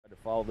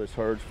Follow this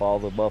herd, follow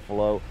the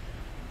buffalo.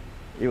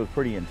 It was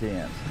pretty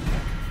intense.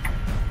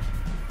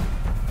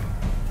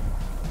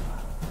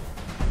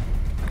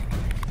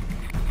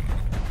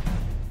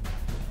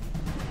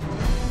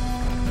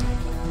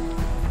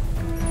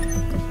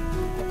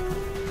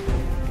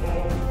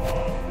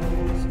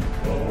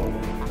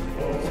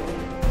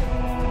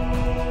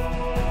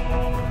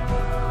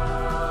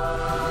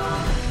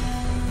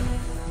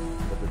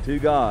 But the two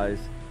guys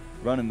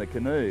running the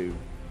canoe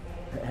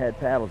had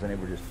paddles, and they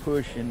were just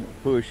pushing,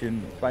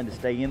 trying to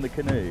stay in the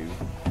canoe,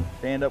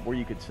 stand up where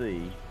you could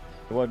see.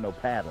 There wasn't no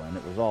paddling.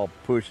 It was all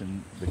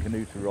pushing the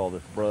canoe through all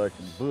this brush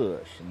and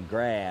bush and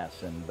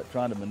grass, but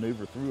trying to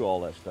maneuver through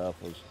all that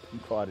stuff was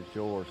quite a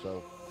chore.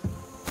 So.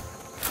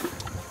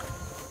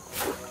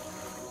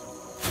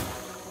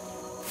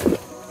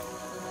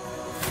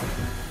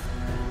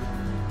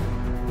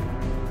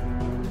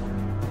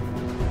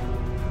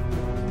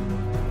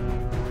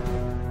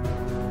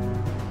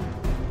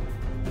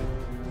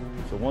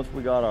 So once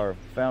we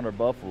found our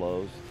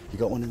buffaloes. You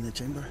got one in the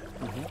chamber?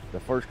 Mm-hmm. The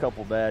first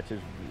couple batches,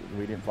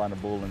 we didn't find a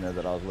bull in there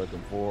that I was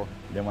looking for.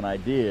 Then when I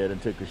did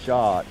and took a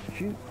shot,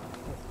 shoot,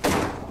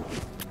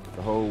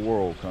 the whole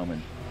world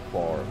coming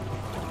for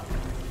it.